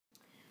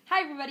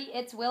Hi everybody,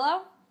 it's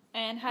Willow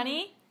and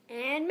Honey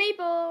and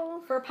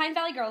Maple for Pine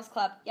Valley Girls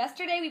Club.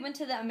 Yesterday we went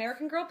to the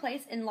American Girl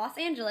Place in Los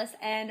Angeles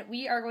and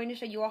we are going to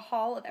show you a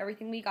haul of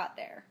everything we got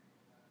there.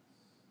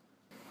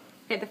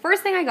 Okay, the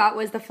first thing I got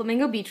was the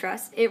Flamingo Beach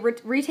Dress. It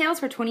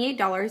retails for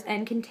 $28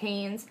 and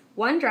contains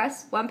one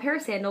dress, one pair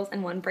of sandals,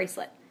 and one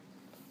bracelet.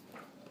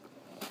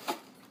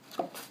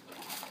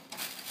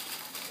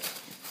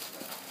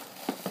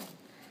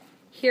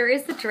 Here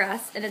is the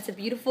dress, and it's a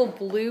beautiful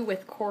blue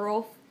with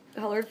coral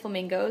colored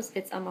flamingos.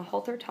 It's a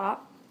halter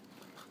top,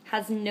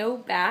 has no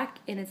back,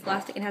 and it's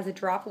elastic and has a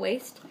drop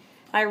waist.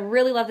 I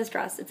really love this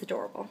dress. It's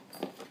adorable.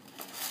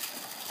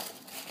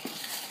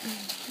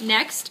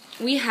 Next,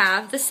 we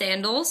have the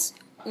sandals,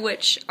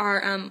 which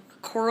are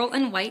coral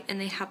and white,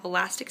 and they have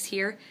elastics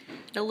here,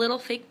 and a little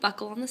fake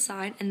buckle on the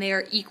side, and they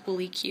are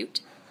equally cute.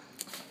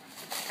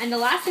 And the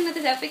last thing that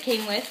this outfit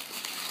came with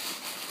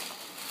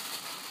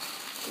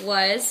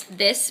was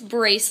this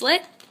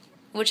bracelet,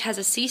 which has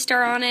a sea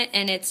star on it,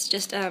 and it's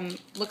just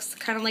looks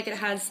kind of like it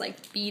has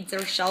like beads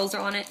or shells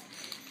on it.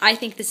 I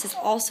think this is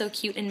also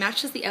cute and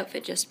matches the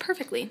outfit just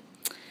perfectly.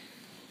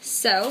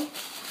 So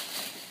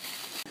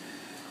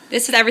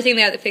this is everything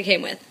the outfit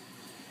came with.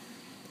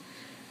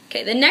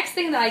 Okay, the next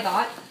thing that I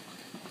got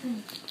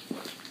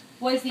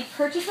was the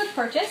purchase with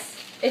purchase.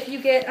 If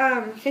you get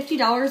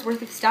 $50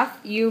 worth of stuff,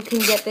 you can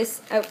get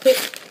this outfit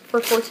for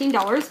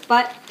 $14,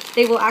 but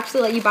they will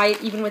actually let you buy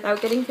it even without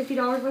getting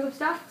 $50 worth of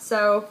stuff,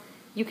 so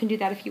you can do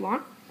that if you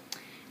want.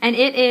 And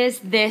it is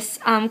this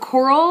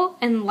coral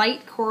and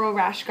light coral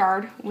rash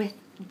guard with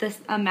this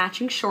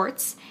matching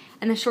shorts,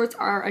 and the shorts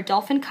are a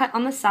dolphin cut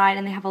on the side,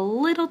 and they have a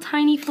little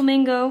tiny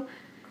flamingo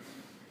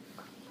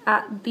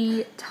at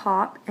the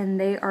top, and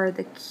they are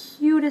the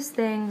cutest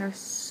thing. They're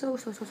so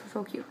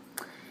cute.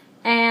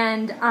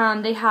 And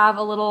they have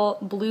a little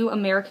blue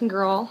American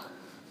Girl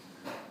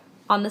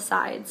on the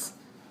sides.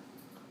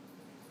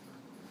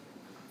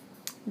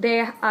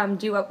 They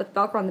do up with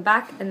Velcro on the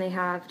back, and they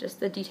have just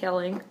the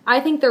detailing. I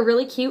think they're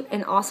really cute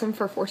and awesome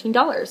for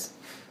 $14.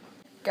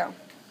 Go.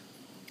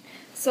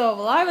 So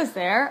while I was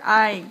there,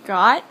 I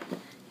got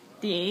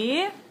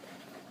the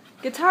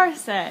guitar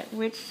set,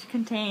 which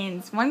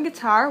contains one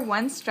guitar,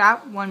 one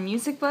strap, one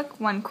music book,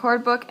 one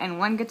chord book, and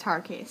one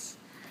guitar case.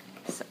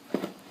 So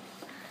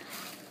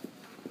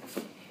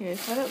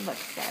here's what it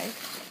looks like.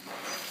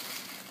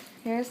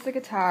 Here's the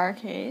guitar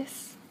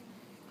case.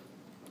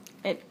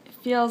 It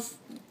feels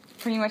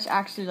pretty much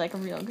actually like a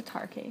real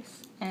guitar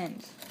case. And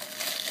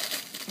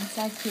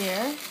inside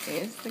here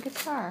is the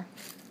guitar.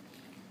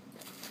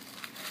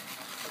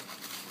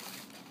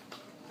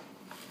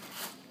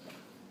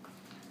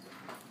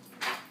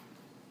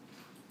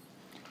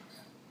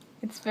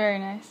 It's very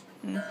nice.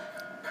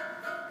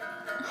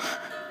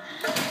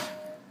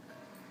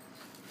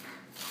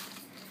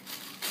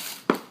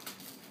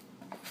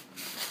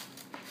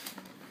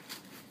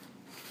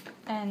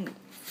 And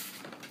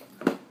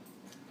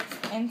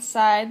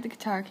inside the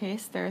guitar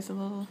case, there's a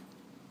little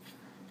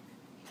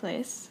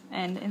place,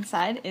 and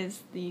inside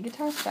is the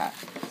guitar strap.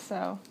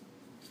 So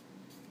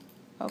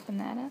open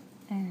that up,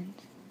 and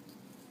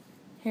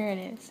here it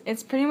is.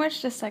 It's pretty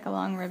much just like a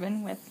long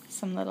ribbon with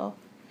some little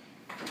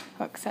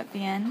hooks at the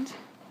end to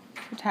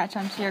attach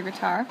onto your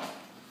guitar.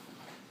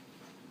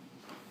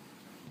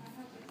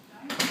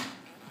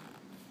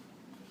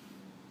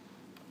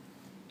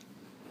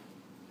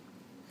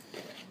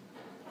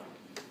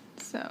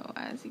 So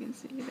as you can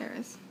see,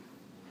 there's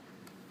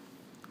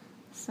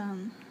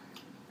some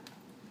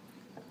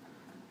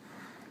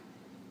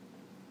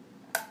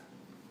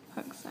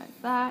hooks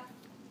like that,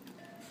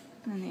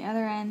 and then the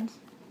other end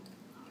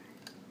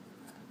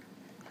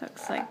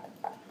hooks like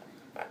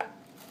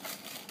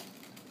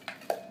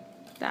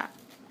that,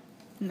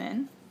 and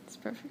then it's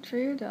perfect for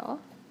your doll.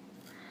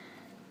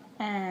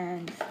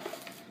 And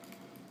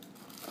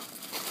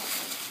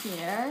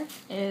here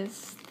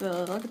is the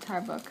little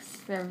guitar books.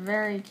 They're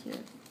very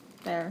cute.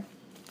 They're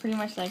pretty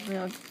much like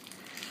real.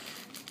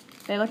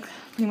 They look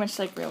pretty much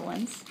like real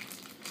ones,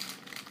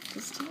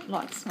 just a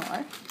lot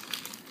smaller.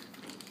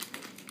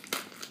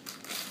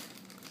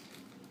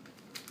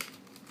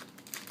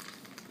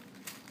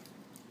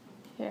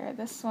 Here,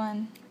 this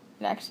one,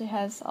 it actually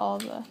has all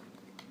the,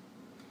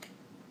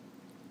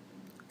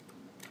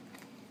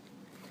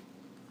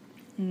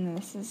 and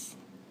this is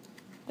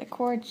the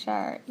chord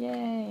chart.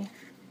 Yay!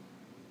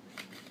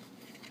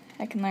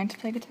 I can learn to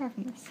play guitar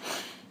from this.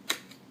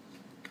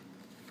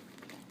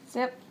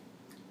 Yep,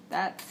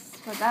 that's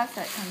what that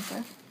set comes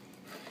with.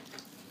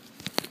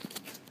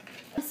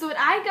 So what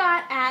I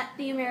got at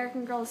the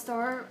American Girl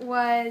store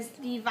was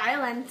the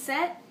violin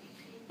set.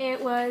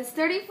 It was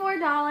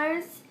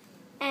 $34,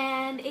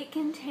 and it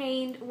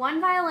contained one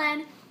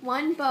violin,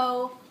 one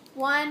bow,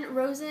 one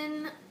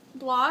rosin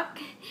block,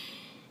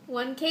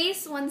 one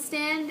case, one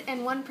stand,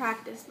 and one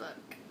practice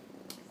book.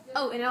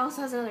 Oh, and it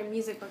also has another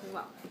music book as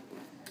well.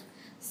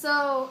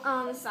 So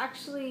this is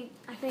actually,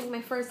 I think,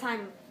 my first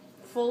time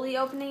fully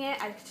opening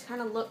it. I just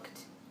kind of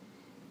looked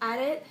at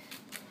it.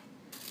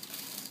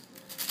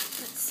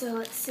 So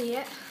let's see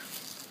it.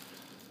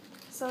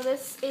 So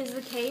this is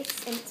the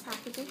case and its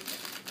packaging.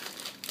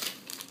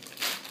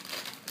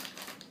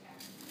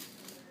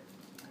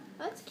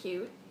 That's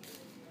cute.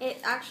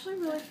 It actually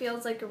really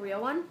feels like a real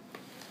one.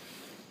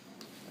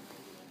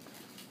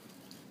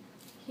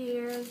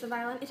 Here's the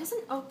violin. It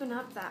doesn't open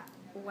up that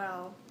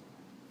well.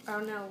 I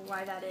don't know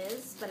why that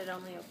is, but it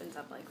only opens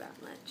up like that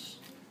much.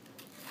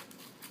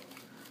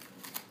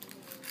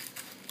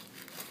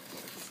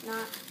 It's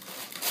not...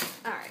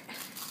 Alright.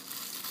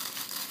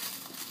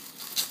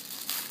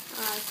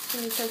 It's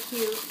going to be so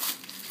cute.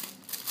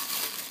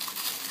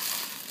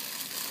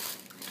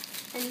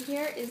 And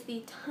here is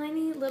the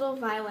tiny little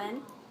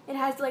violin. It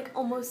has like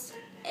almost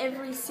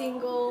every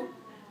single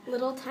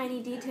little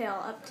tiny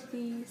detail up to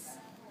these,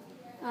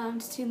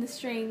 to tune the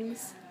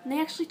strings. And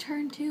they actually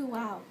turn too,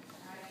 wow.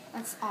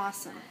 That's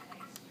awesome.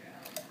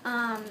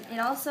 It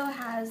also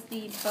has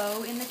the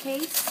bow in the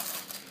case.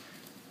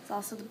 There's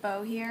also the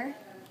bow here.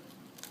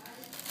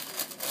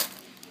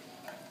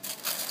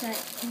 That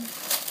you can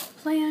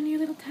play on your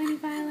little tiny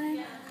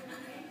violin.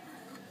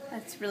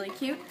 That's really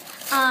cute.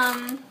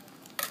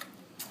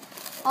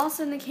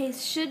 Also in the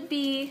case should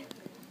be,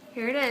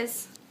 here it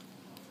is,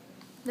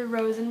 the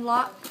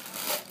Rosenblock.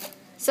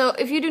 So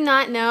if you do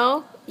not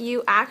know,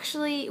 you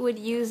actually would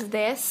use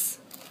this.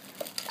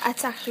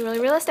 That's actually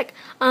really realistic.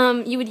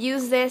 You would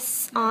use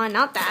this on,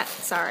 not that,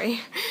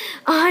 sorry,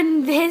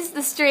 on this,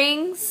 the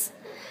strings.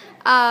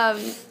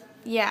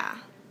 Yeah,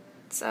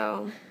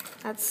 so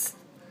that's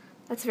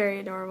very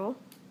adorable.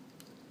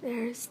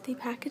 There's the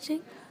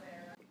packaging.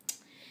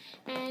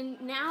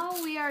 And now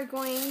we are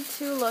going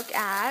to look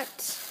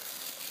at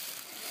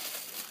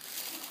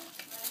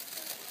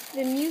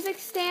the music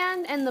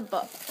stand and the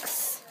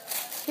books.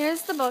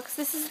 Here's the books.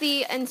 This is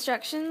the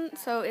instruction,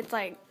 so it's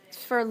like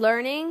for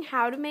learning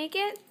how to make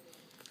it.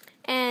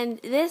 And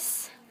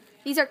these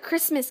are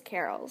Christmas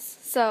carols.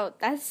 So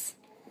that's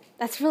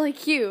really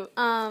cute.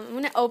 I'm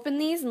going to open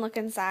these and look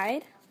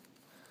inside.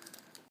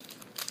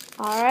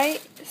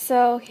 Alright,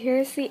 so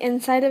here's the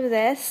inside of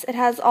this. It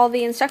has all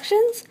the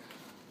instructions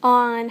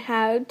on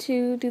how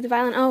to do the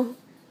violin. Oh,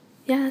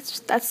 yeah,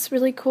 that's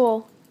really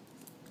cool.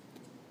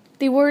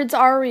 The words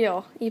are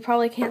real. You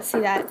probably can't see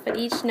that, but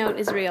each note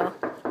is real.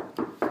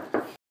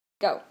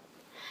 Go.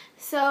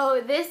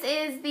 So this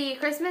is the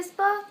Christmas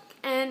book,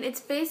 and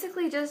it's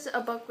basically just a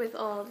book with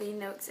all the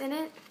notes in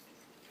it,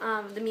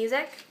 the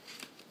music.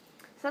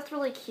 So that's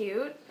really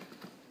cute.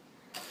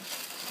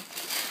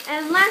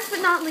 And last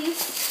but not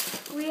least,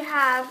 we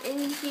have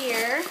in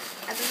here,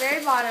 at the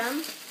very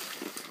bottom,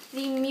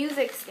 the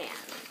music stand.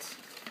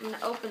 I'm going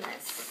to open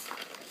this.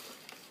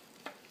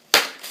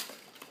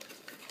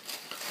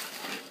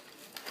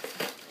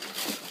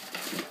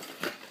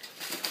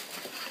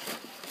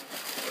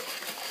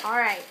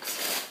 Alright,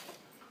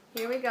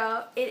 here we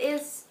go. It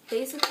is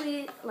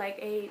basically like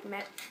a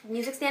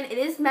music stand. It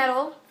is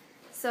metal,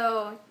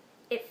 so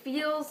it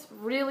feels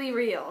really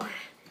real.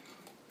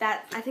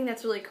 I think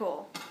that's really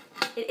cool.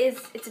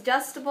 It's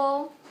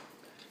adjustable.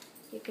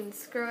 You can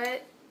screw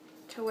it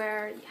to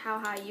how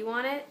high you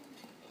want it.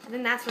 I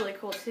think that's really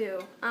cool too.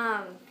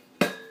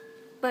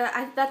 But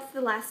that's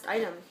the last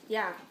item,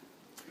 yeah.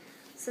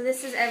 So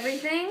this is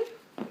everything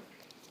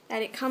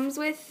that it comes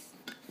with.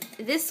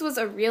 This was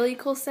a really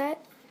cool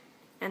set,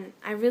 and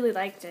I really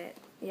liked it,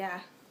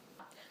 yeah.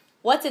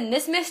 What's in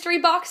this mystery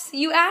box,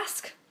 you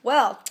ask?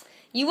 Well,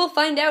 you will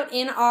find out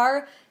in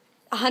our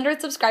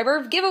 100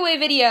 subscriber giveaway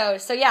video.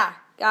 So yeah,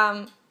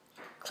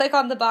 click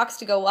on the box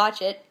to go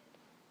watch it.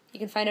 You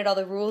can find out all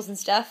the rules and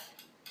stuff.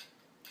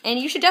 And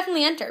you should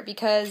definitely enter,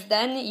 because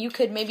then you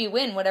could maybe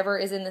win whatever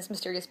is in this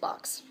mysterious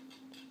box.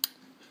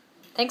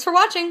 Thanks for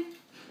watching.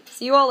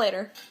 See you all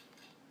later.